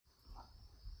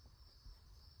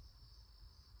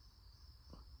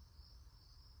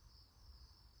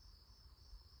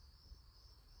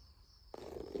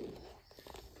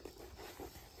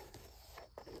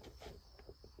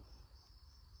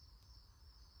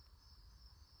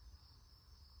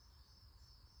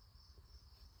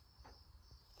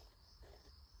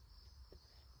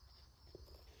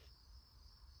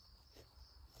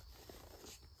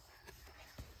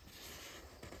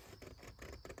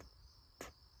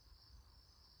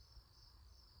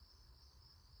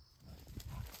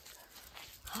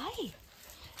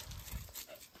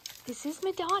This is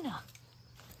Madonna.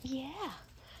 Yeah.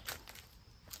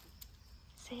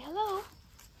 Say hello.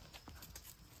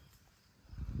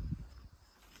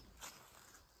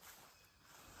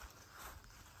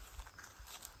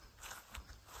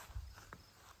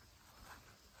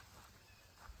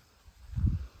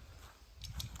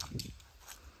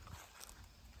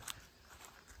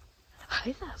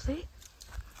 Hi, lovely.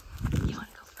 You want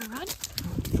to go for a run?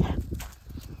 Yeah.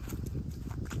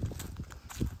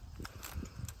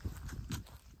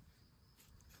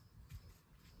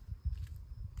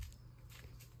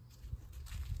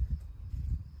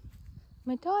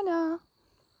 Madonna.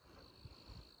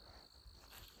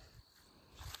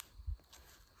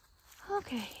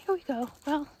 Okay, here we go.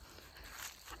 Well,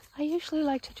 I usually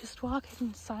like to just walk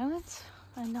in silence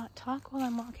and not talk while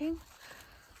I'm walking.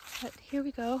 But here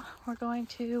we go. We're going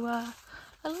to a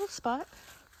little spot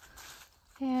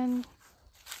in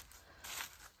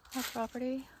our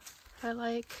property I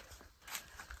like,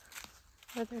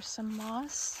 where there's some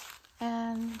moss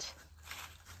and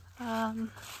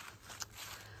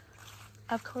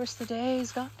of course the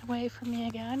day's gotten away from me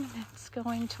again. It's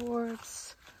going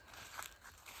towards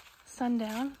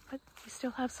sundown, but we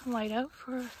still have some light out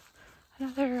for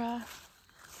another I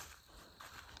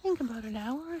think about an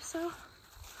hour or so.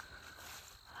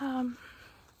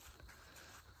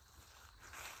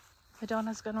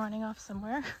 Madonna's gone running off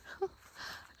somewhere.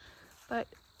 But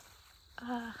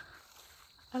I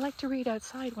like to read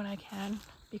outside when I can,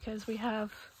 because we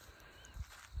have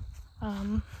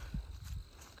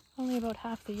only about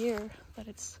half the year that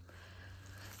it's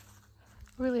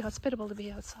really hospitable to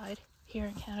be outside here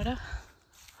in Canada.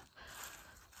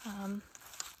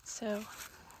 So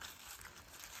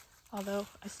although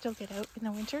I still get out in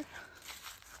the winter.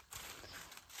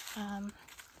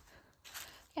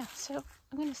 Yeah, so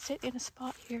I'm going to sit in a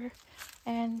spot here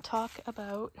and talk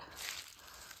about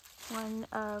one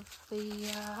of the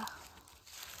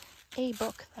a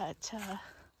book that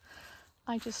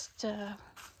I just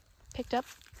picked up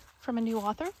from a new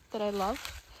author that I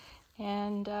love,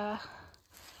 and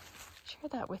share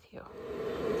that with you.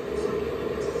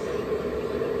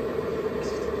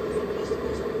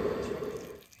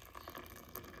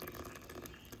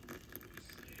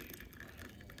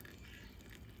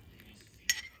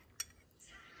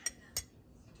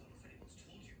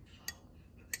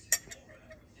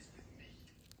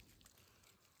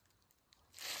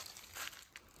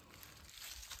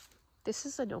 This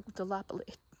is an old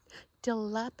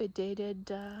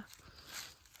dilapidated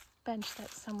bench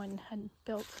that someone had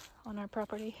built on our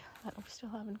property that we still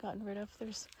haven't gotten rid of.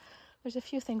 There's a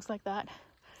few things like that,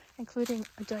 including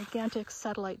a gigantic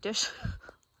satellite dish.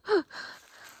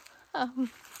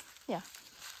 Yeah.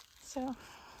 So,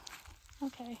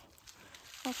 okay.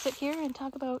 I'll sit here and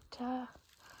talk about the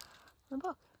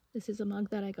book. This is a mug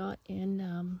that I got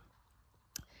in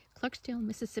Clarksdale,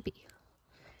 Mississippi.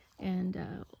 And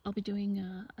I'll be doing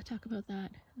a talk about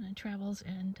that and travels,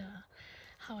 and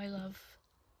how I love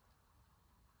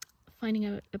finding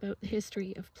out about the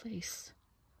history of place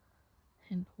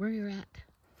and where you're at.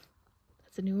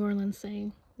 That's a New Orleans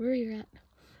saying, where you're at.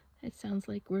 It sounds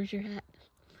like where's your hat.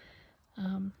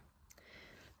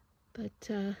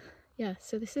 Yeah,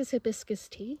 so this is hibiscus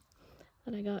tea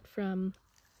that I got from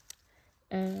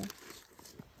the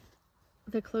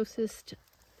closest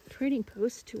trading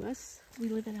post to us. We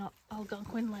live in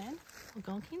Algonquin land,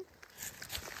 Algonquin,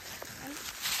 right?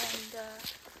 And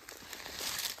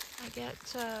I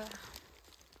get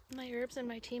my herbs and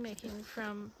my tea making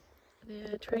from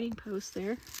the trading post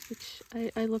there, which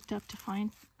I looked up to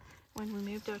find when we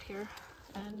moved out here,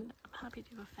 and I'm happy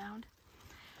to have found.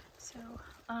 So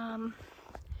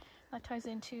that ties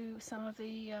into some of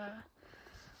the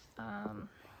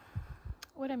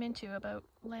what I'm into about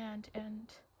land and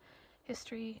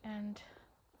history and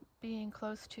being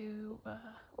close to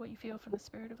what you feel from the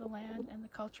spirit of the land and the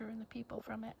culture and the people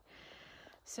from it.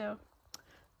 So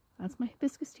that's my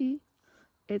hibiscus tea.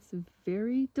 It's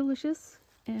very delicious,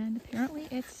 and apparently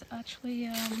it's actually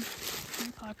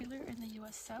very popular in the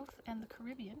US South and the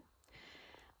Caribbean.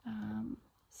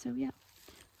 So yeah,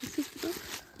 this is the book.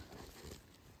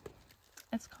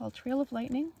 It's called Trail of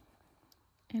Lightning,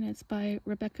 and it's by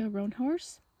Rebecca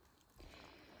Roanhorse.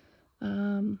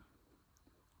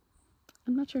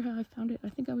 I'm not sure how I found it. I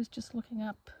think I was just looking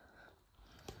up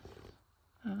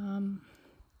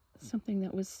something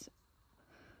that was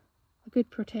a good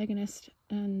protagonist,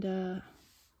 and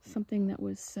something that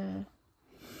was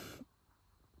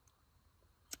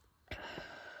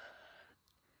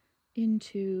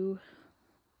into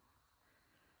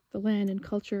the land and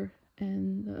culture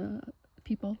and the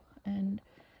people, and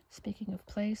speaking of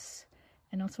place,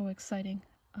 and also exciting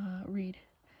read.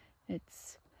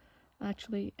 It's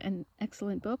actually an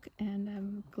excellent book, and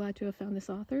I'm glad to have found this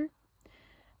author.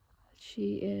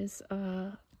 She is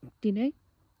Dine,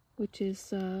 which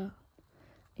is in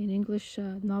English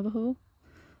Navajo,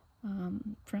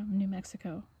 from New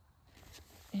Mexico.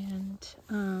 And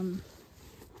I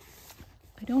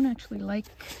don't actually like,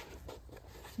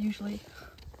 usually,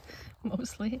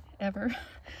 mostly, ever,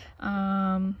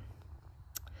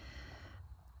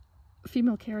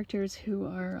 female characters who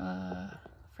are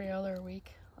frail or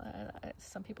weak.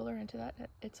 Some people are into that.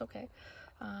 It's okay.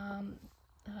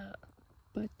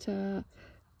 But I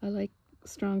like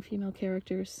strong female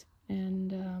characters,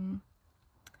 and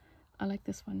I like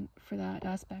this one for that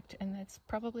aspect. And that's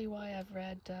probably why I've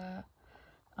read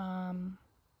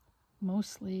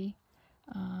mostly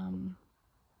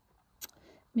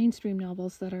mainstream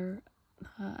novels that are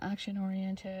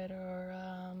action-oriented, or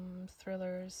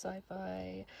thrillers,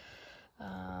 sci-fi,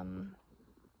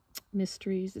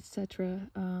 mysteries, etc.,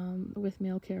 with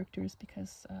male characters,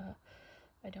 because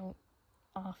I don't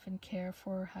often care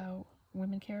for how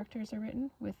women characters are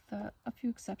written, with a few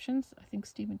exceptions. I think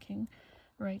Stephen King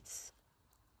writes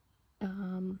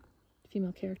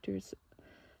female characters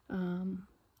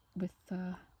with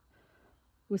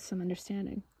some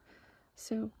understanding.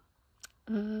 So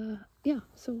yeah,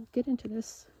 so we'll get into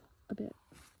this a bit.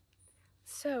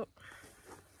 So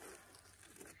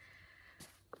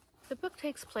the book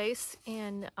takes place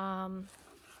in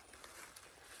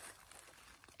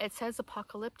it says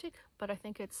apocalyptic, but I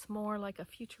think it's more like a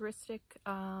futuristic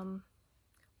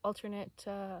alternate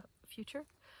future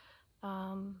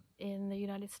in the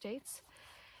United States.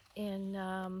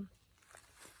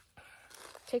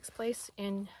 Takes place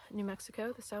in New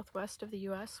Mexico, the southwest of the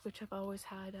US, which I've always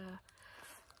had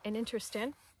an interest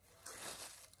in,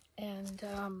 and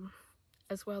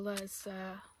as well as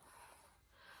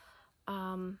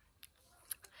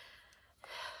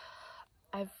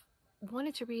I've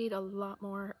wanted to read a lot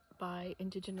more by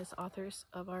Indigenous authors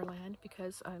of our land,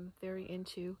 because I'm very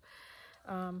into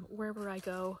wherever I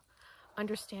go,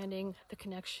 understanding the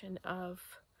connection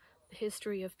of the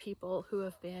history of people who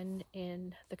have been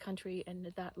in the country and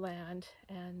that land,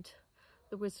 and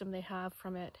the wisdom they have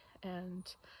from it,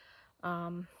 and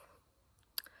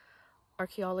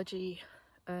archaeology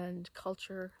and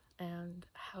culture, and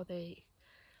how they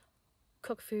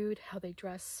cook food, how they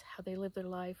dress, how they live their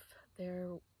life, their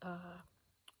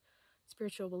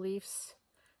spiritual beliefs,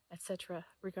 etc.,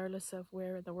 regardless of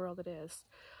where in the world it is.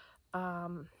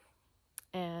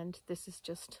 And this is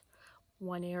just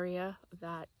one area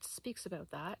that speaks about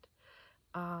that.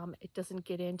 It doesn't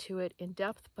get into it in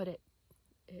depth, but it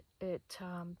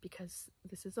because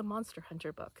this is a monster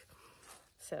hunter book,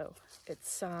 so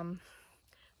it's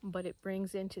but it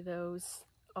brings into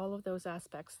all of those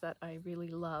aspects that I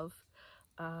really love,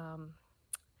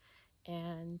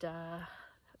 and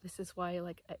this is why,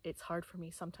 like, it's hard for me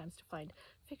sometimes to find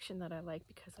fiction that I like,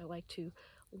 because I like to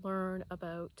learn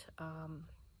about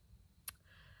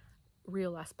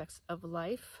real aspects of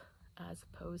life as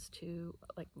opposed to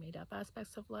like made up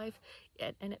aspects of life,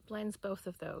 and it blends both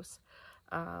of those.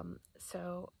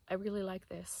 So I really like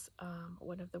this.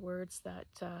 One of the words that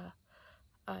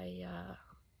I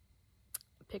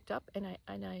picked up, and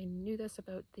I knew this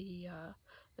about the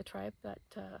tribe that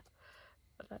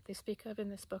they speak of in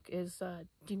this book, is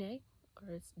Dine,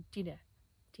 or it's Dine.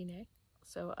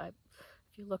 So if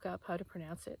you look up how to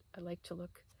pronounce it, I like to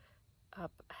look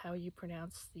up how you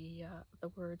pronounce the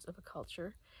words of a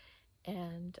culture.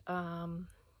 And the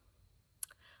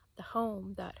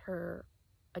home that her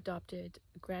adopted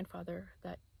grandfather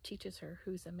that teaches her,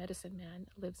 who's a medicine man,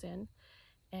 lives in.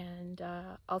 And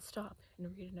I'll stop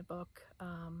and read in a book.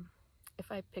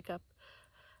 If I pick up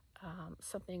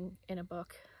something in a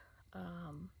book,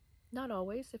 not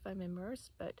always if I'm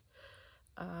immersed, but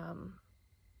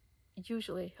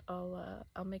usually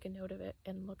I'll make a note of it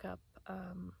and look up.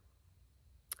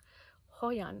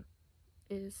 Hoyan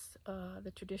is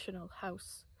the traditional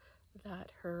house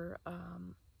that her,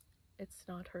 it's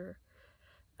not her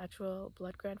actual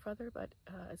blood grandfather, but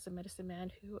it's a medicine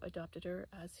man who adopted her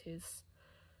as his,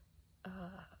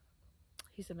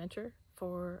 he's a mentor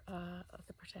for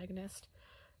the protagonist,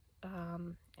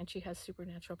 and she has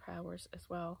supernatural powers as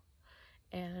well.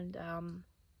 And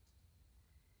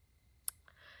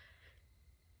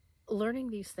learning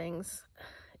these things,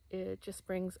 it just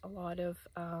brings a lot of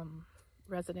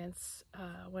resonance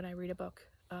when I read a book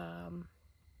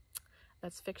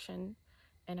that's fiction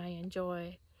and I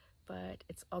enjoy, but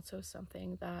it's also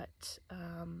something that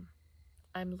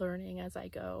I'm learning as I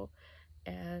go,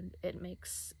 and it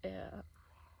makes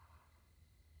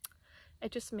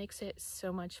it just makes it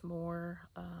so much more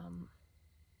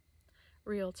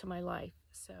real to my life.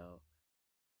 So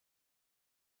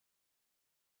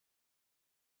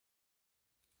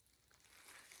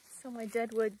So my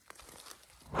deadwood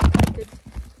protected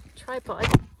tripod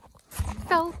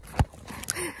fell.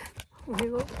 We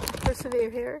will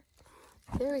persevere here.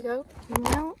 There we go.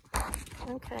 No.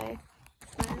 Okay.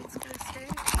 It's gonna stay.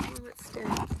 Oh, it's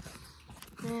dead.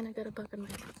 Man, I got a bug on my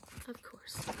head. Of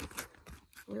course.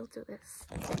 We'll do this.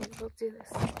 We will do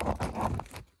this.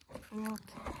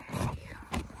 Okay.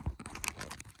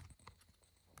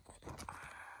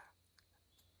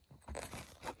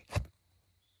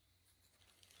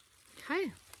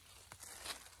 Hi.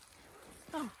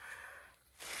 Oh.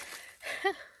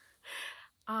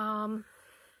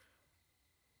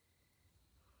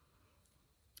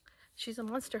 She's a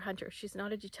monster hunter. She's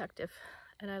not a detective,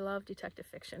 and I love detective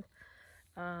fiction.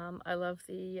 I love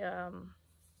the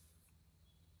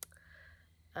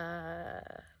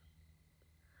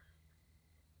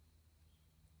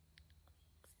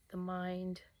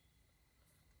mind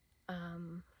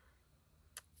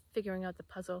figuring out the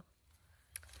puzzle.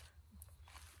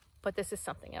 But this is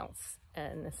something else,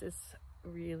 and this is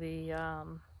really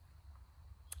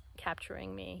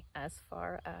capturing me as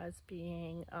far as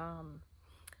being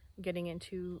getting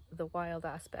into the wild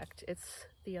aspect. It's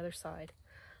the other side.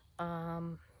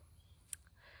 The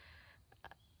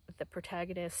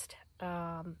protagonist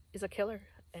is a killer,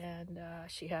 and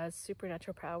she has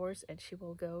supernatural powers, and she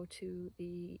will go to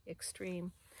the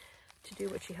extreme to do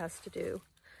what she has to do.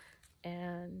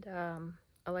 And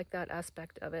I like that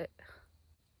aspect of it.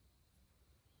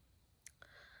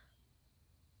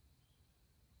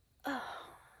 Oh,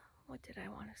 what did I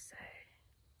want to say?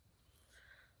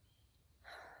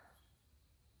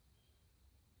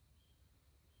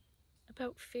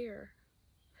 About fear.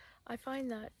 I find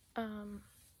that a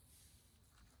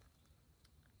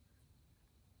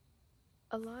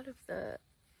lot of the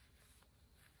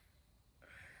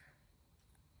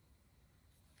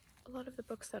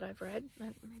books that I've read,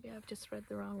 maybe I've just read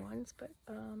the wrong ones, but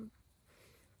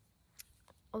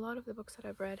a lot of the books that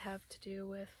I've read have to do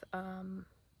with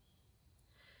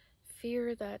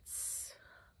fear that's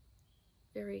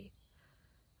very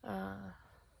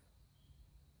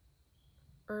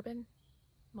urban,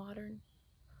 modern,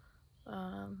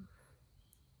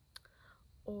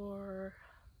 or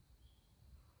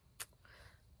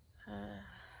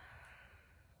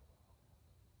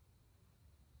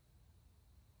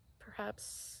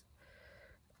perhaps,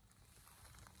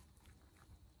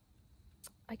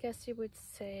 I guess you would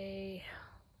say,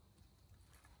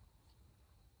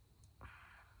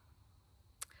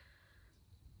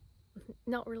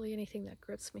 not really anything that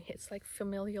grips me. It's like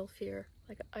familial fear.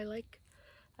 Like, I like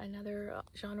another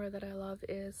genre that I love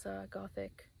is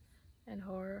Gothic and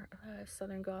horror,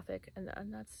 Southern Gothic, and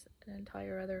that's an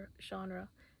entire other genre,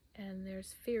 and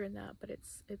there's fear in that, but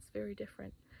it's very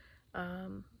different.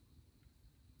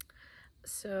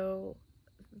 So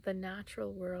the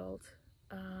natural world,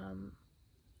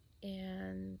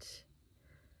 and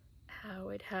how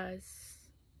it has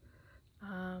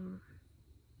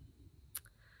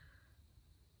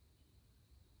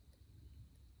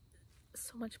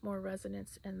so much more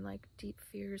resonance and like deep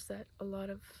fears that a lot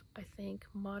of, I think,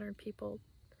 modern people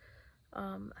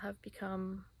have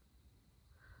become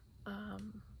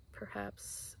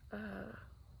perhaps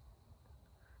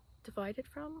divided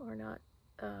from, or not.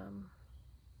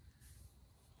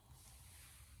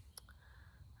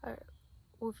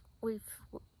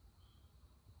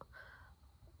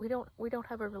 We don't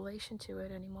have a relation to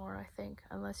it anymore, I think,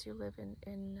 unless you live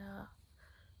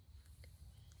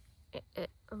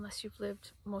unless you've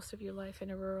lived most of your life in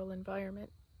a rural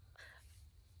environment.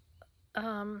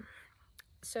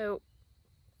 So,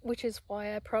 which is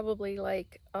why I probably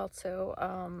like also,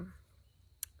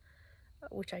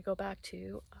 which I go back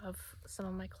to, of some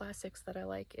of my classics that I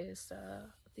like is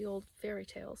the old fairy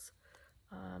tales,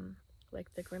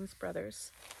 like the Grimm's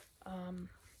Brothers.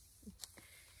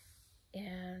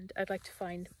 And I'd like to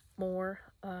find more.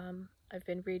 I've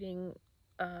been reading,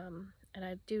 and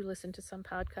I do listen to some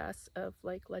podcasts of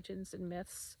like legends and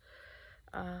myths.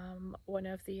 One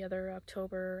of the other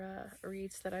October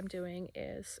reads that I'm doing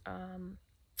is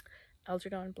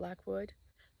Algernon Blackwood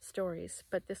stories,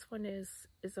 but this one is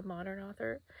a modern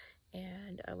author,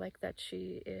 and I like that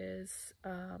she is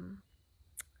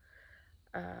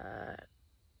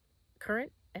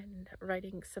current and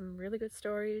writing some really good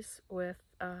stories with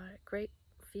a great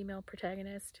female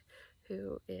protagonist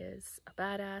who is a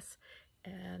badass.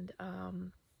 And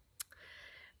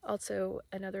also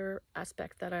another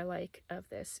aspect that I like of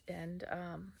this, and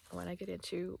when I get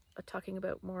into talking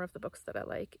about more of the books that I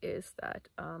like, is that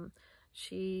I'm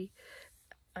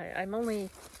only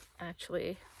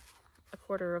actually a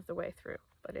quarter of the way through,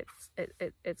 but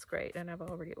it's great, and I've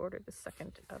already ordered the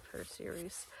second of her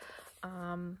series.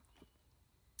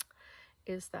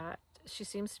 is that she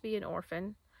seems to be an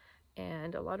orphan,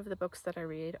 and a lot of the books that I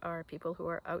read are people who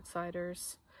are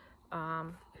outsiders,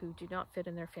 who do not fit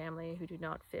in their family, who do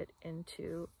not fit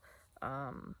into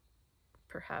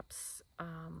perhaps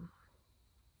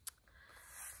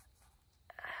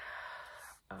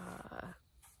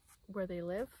where they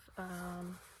live.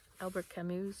 Albert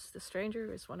Camus' The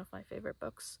Stranger is one of my favorite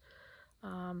books.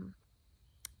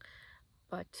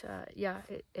 Yeah,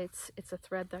 it's a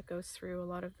thread that goes through a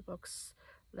lot of the books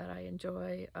that I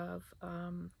enjoy, of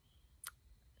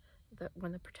that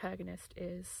when the protagonist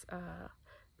is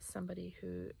somebody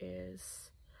who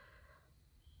is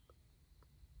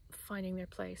finding their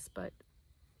place but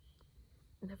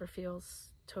never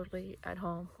feels totally at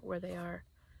home where they are.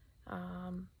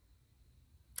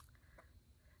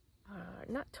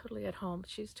 Not totally at home.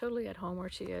 She's totally at home where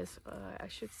she is, I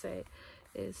should say,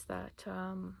 is that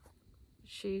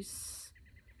she's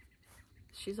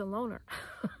a loner.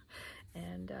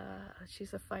 And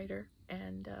she's a fighter,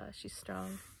 and she's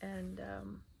strong, and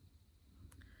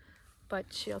but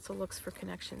she also looks for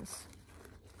connections,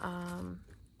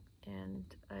 and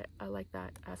I like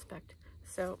that aspect.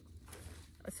 So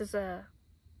this is I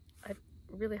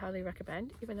really highly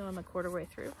recommend, even though I'm a quarter way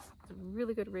through. It's a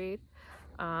really good read.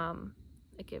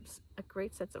 It gives a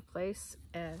great sense of place,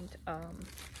 and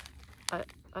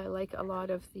I like a lot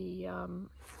of the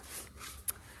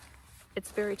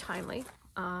it's very timely.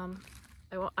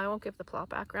 I won't give the plot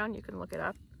background, you can look it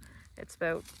up. It's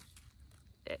about,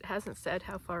 it hasn't said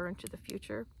how far into the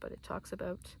future, but it talks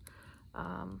about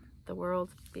the world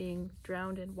being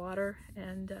drowned in water,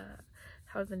 and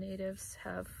how the natives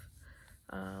have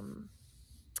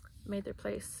made their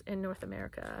place in North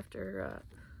America after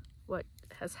what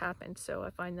has happened. So I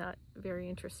find that very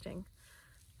interesting,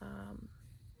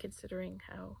 considering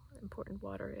how important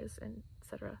water is, and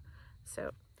etc.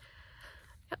 So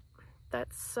yeah,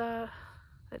 that's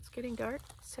getting dark,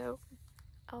 so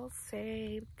I'll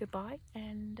say goodbye,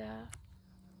 and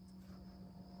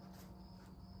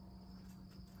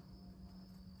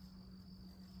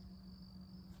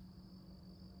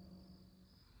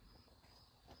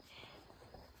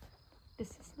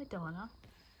This is Madonna.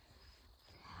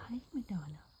 Hi,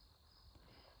 Madonna.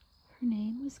 Her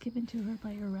name was given to her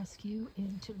by a rescue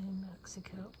in Tulum,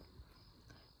 Mexico,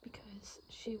 because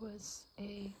she was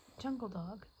a jungle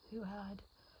dog who had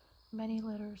many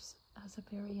litters as a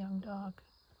very young dog,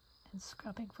 and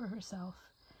scrubbing for herself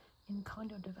in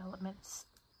condo developments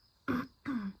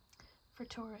for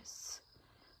tourists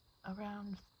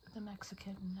around the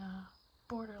Mexican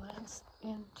borderlands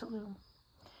in Tulum.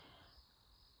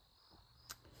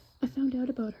 I found out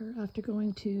about her after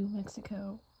going to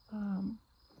Mexico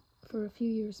for a few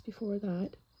years before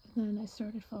that, and then I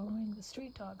started following the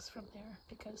street dogs from there,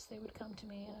 because they would come to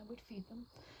me and I would feed them,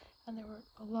 and there were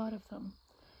a lot of them.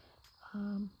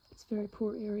 It's a very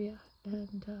poor area,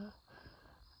 and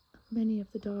many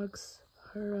of the dogs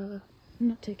are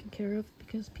not taken care of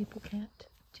because people can't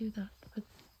do that, but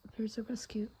there's a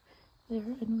rescue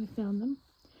there, and we found them.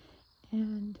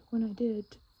 And when I did,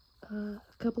 a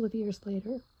couple of years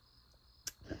later,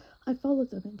 I followed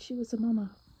them, and she was a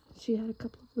mama. She had a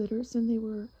couple of litters, and they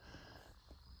were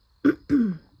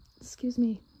excuse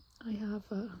me, I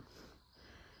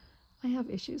have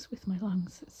issues with my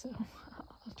lungs, so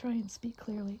I'll try and speak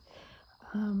clearly.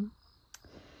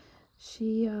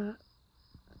 She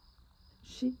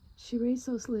raised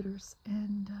those litters,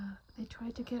 and they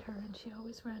tried to get her, and she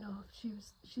always ran off.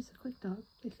 She's a quick dog.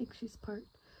 I think she's part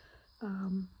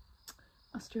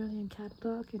Australian cattle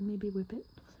dog and maybe whippet.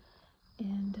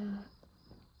 And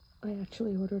I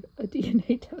actually ordered a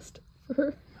DNA test for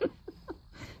her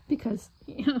because,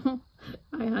 you know,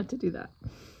 I had to do that.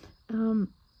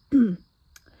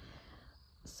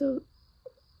 So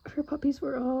her puppies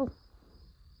were all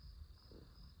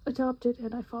adopted,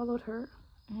 and I followed her,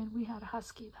 and we had a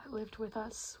husky that lived with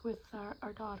us with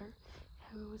our daughter,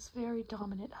 who was very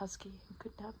dominant husky and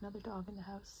couldn't have another dog in the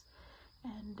house.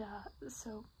 And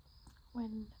so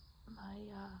when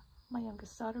my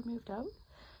youngest daughter moved out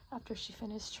after she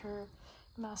finished her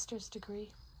master's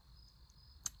degree,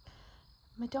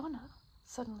 Madonna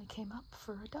suddenly came up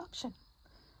for adoption,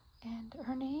 and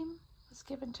her name was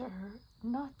given to her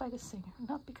not by the singer,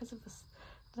 not because of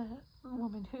the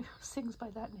woman who sings by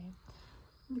that name,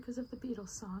 because of the Beatles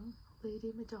song,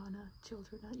 Lady Madonna,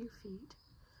 Children at Your Feet.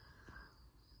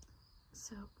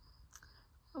 So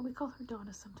we call her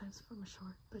Donna sometimes from a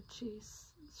short, but she's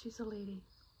a lady.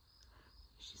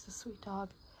 She's a sweet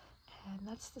dog, and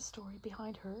that's the story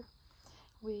behind her.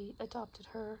 We adopted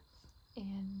her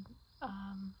in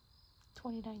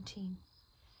 2019,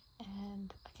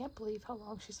 and I can't believe how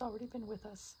long she's already been with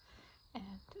us, and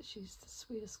she's the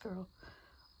sweetest girl.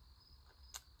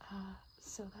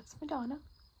 So that's Madonna.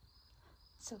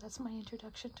 So that's my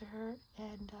introduction to her,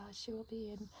 and she will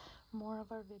be in more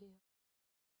of our videos.